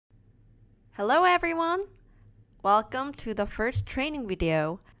Hello everyone! Welcome to the first training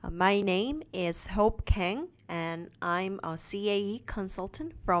video. My name is Hope Kang and I'm a CAE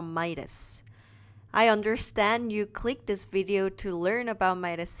consultant from MIDAS. I understand you clicked this video to learn about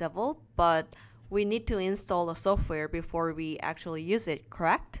MIDAS Civil, but we need to install the software before we actually use it,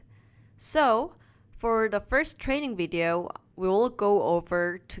 correct? So, for the first training video, we will go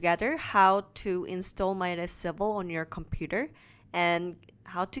over together how to install MIDAS Civil on your computer and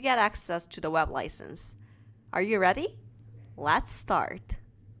how to get access to the web license. Are you ready? Let's start.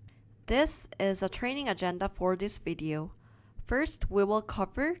 This is a training agenda for this video. First, we will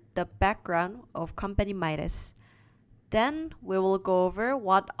cover the background of company MIDAS. Then, we will go over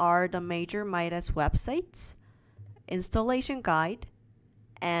what are the major MIDAS websites, installation guide,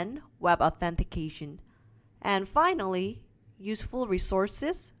 and web authentication. And finally, useful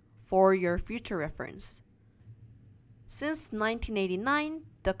resources for your future reference. Since 1989,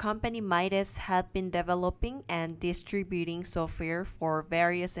 the company MIDAS had been developing and distributing software for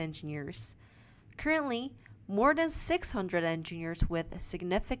various engineers. Currently, more than 600 engineers with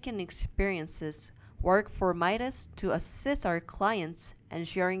significant experiences work for MIDAS to assist our clients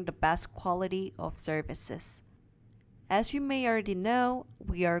ensuring the best quality of services. As you may already know,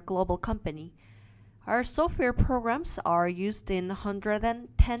 we are a global company. Our software programs are used in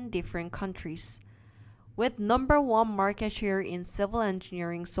 110 different countries. With #1 market share in civil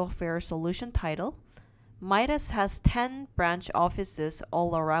engineering software solution title, MIDAS has 10 branch offices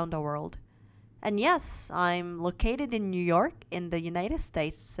all around the world. And yes, I'm located in New York in the United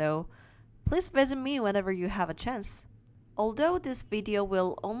States, so please visit me whenever you have a chance. Although this video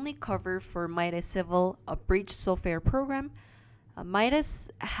will only cover for MIDAS Civil a bridge software program,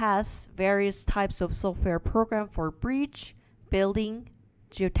 MIDAS has various types of software program for bridge, building,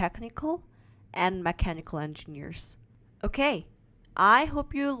 geotechnical, and mechanical engineers. Okay, I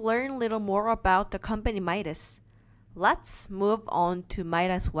hope you learn a little more about the company MIDAS. Let's move on to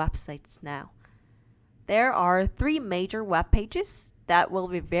MIDAS websites now. There are 3 major web pages that will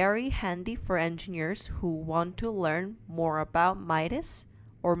be very handy for engineers who want to learn more about MIDAS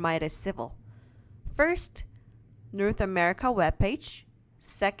or MIDAS Civil. First, North America webpage.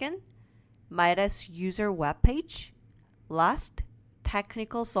 Second, MIDAS user webpage. Last,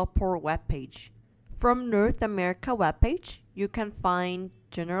 technical support webpage. From North America webpage, you can find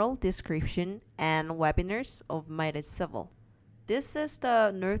general description and webinars of MIDAS Civil. This is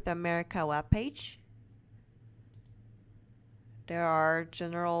the North America webpage. There are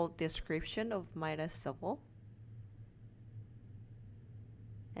general description of MIDAS Civil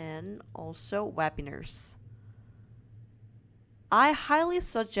and also webinars. I highly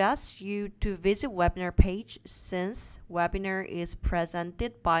suggest you to visit webinar page since webinar is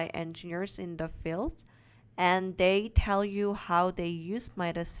presented by engineers in the field and they tell you how they use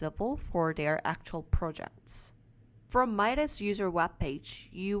MIDAS Civil for their actual projects. From MIDAS user webpage,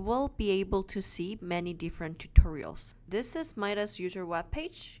 you will be able to see many different tutorials. This is MIDAS user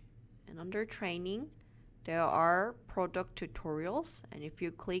webpage, and under training, there are product tutorials, and if you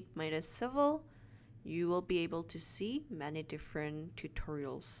click MIDAS Civil, you will be able to see many different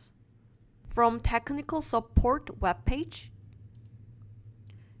tutorials. From technical support webpage,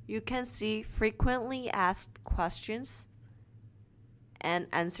 you can see frequently asked questions and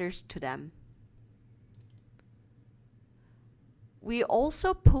answers to them. We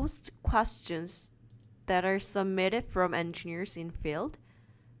also post questions that are submitted from engineers in field,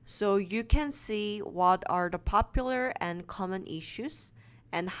 so you can see what are the popular and common issues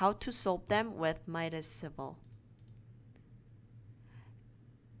and how to solve them with MIDAS Civil.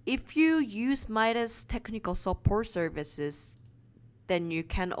 If you use MIDAS technical support services, then you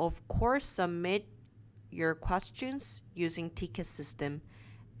can of course submit your questions using ticket system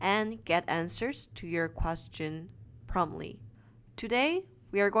and get answers to your question promptly. Today,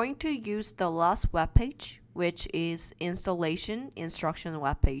 we are going to use the last webpage, which is installation instruction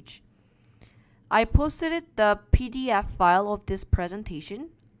webpage. I posted the PDF file of this presentation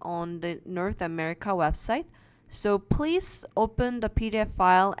on the North America website, so please open the PDF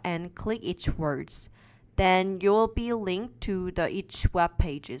file and click each words. Then you will be linked to each web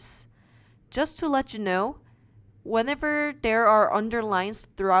pages. Just to let you know, whenever there are underlines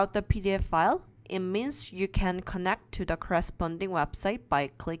throughout the PDF file, it means you can connect to the corresponding website by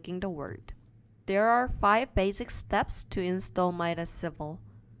clicking the word. There are 5 basic steps to install MIDAS Civil.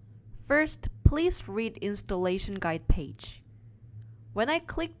 First, please read installation guide page. When I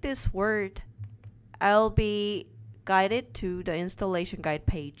click this word, I'll be guided to the installation guide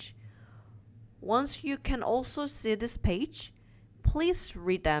page. Once you can also see this page, please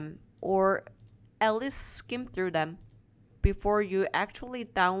read them or at least skim through them. before you actually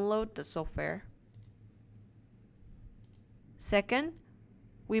download the software. Second,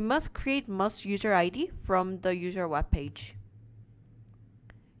 we must create must user ID from the user web page.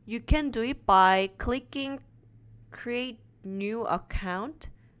 You can do it by clicking create new account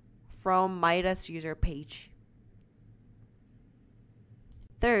from MIDAS user page.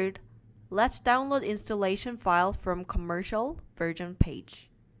 Third, let's download installation file from commercial version page.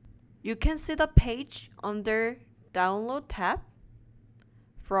 You can see the page under Download tab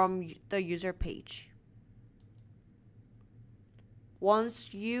from the user page.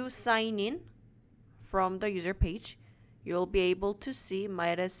 Once you sign in from the user page, you'll be able to see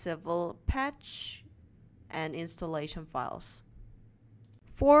MIDAS Civil patch and installation files.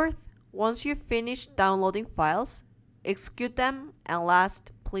 Fourth, once you finish downloading files, execute them, and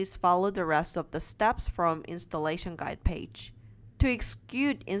last, please follow the rest of the steps from installation guide page. To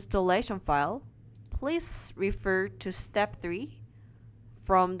execute installation file, please refer to step 3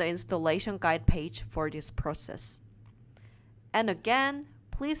 from the installation guide page for this process. And again,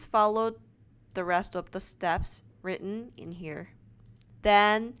 please follow the rest of the steps written in here.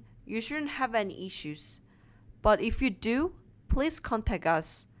 Then you shouldn't have any issues. But if you do, please contact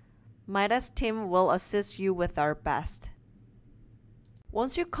us. MIDAS team will assist you with our best.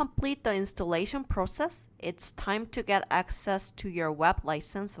 Once you complete the installation process, it's time to get access to your web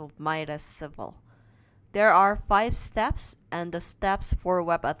license of MIDAS Civil. There are 5 steps, and the steps for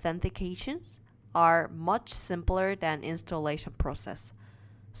web authentications are much simpler than installation process.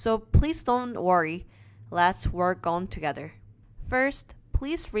 So please don't worry, let's work on together. First,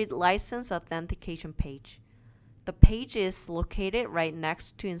 please read license authentication page. The page is located right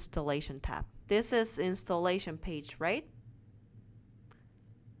next to installation tab. This is installation page, right?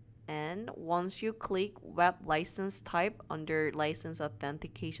 And once you click web license type under license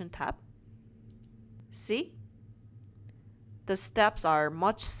authentication tab, see? The steps are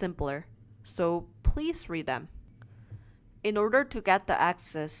much simpler, so please read them. In order to get the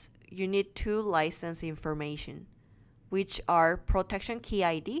access, you need 2 license information, which are Protection Key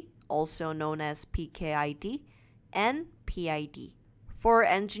ID, also known as PKID, and PID. For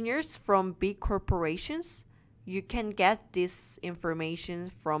engineers from big corporations, you can get this information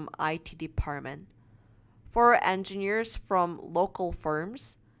from IT department. For engineers from local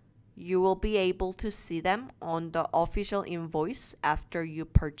firms, you will be able to see them on the official invoice after you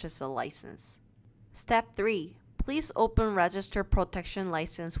purchase a license. Step 3. Please open Register Protection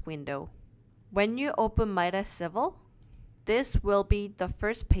License window. When you open MIDAS Civil, this will be the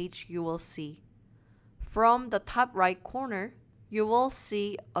first page you will see. From the top right corner, you will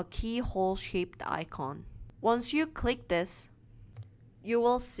see a keyhole-shaped icon. Once you click this, you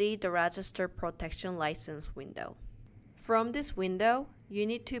will see the Register Protection License window. From this window, you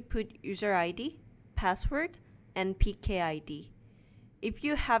need to put user ID, password, and PKID. If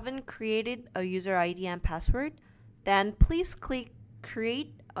you haven't created a user ID and password, then please click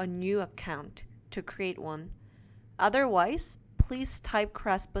Create a New Account to create one. Otherwise, please type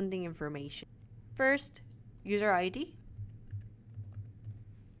corresponding information. First, user ID.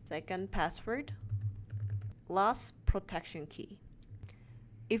 Second, password. Last, protection key.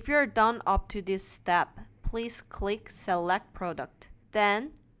 If you're done up to this step, please click Select Product.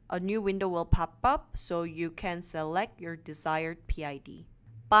 Then, a new window will pop up so you can select your desired PID.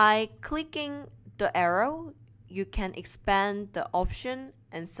 By clicking the arrow, you can expand the option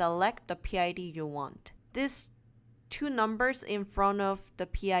and select the PID you want. These 2 numbers in front of the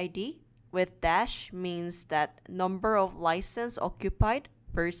PID with dash means that number of license occupied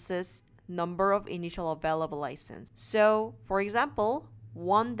versus number of initial available license. So, for example,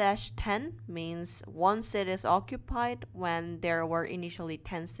 1-10 means 1 seat is occupied when there were initially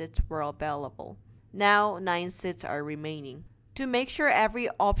 10 seats were available. Now 9 seats are remaining. To make sure every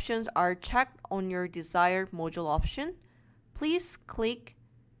options are checked on your desired module option, please click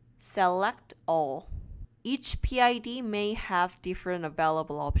Select All. Each PID may have different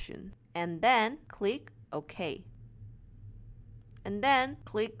available options, and then click OK. And then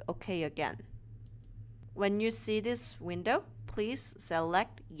click OK again. When you see this window, please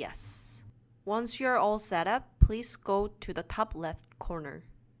select Yes. Once you're all set up, please go to the top left corner.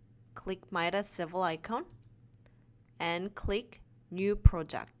 Click MIDAS Civil icon and click New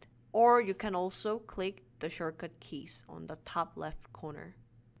Project. Or you can also click the shortcut keys on the top left corner.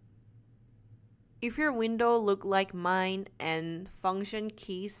 If your window looks like mine and function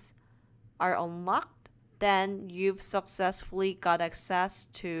keys are unlocked, then you've successfully got access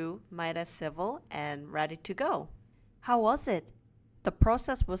to MIDAS Civil and ready to go. How was it? The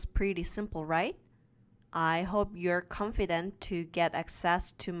process was pretty simple, right? I hope you're confident to get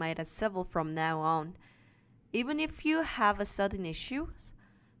access to MIDAS Civil from now on. Even if you have a sudden issue,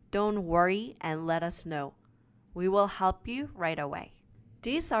 don't worry and let us know. We will help you right away.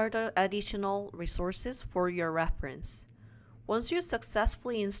 These are the additional resources for your reference. Once you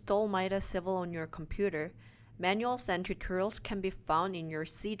successfully install MIDAS Civil on your computer, manuals and tutorials can be found in your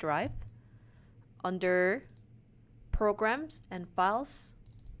C drive under Programs and Files,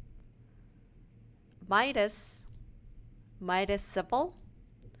 MIDAS Civil.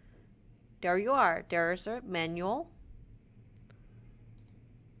 There you are. There's a manual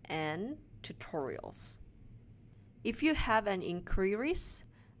and tutorials. If you have any inquiries,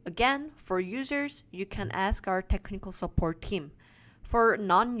 again, for users, you can ask our technical support team. For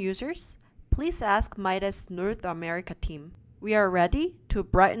non-users, please ask MIDAS North America team. We are ready to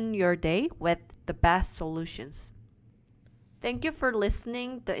brighten your day with the best solutions. Thank you for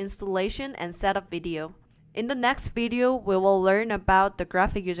listening the installation and setup video. In the next video, we will learn about the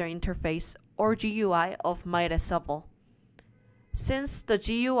graphic user interface or GUI of MIDAS Civil. Since the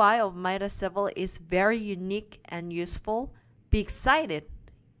GUI of MIDAS Civil is very unique and useful, be excited!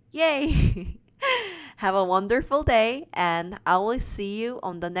 Yay! Have a wonderful day, and I will see you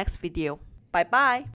on the next video. Bye bye!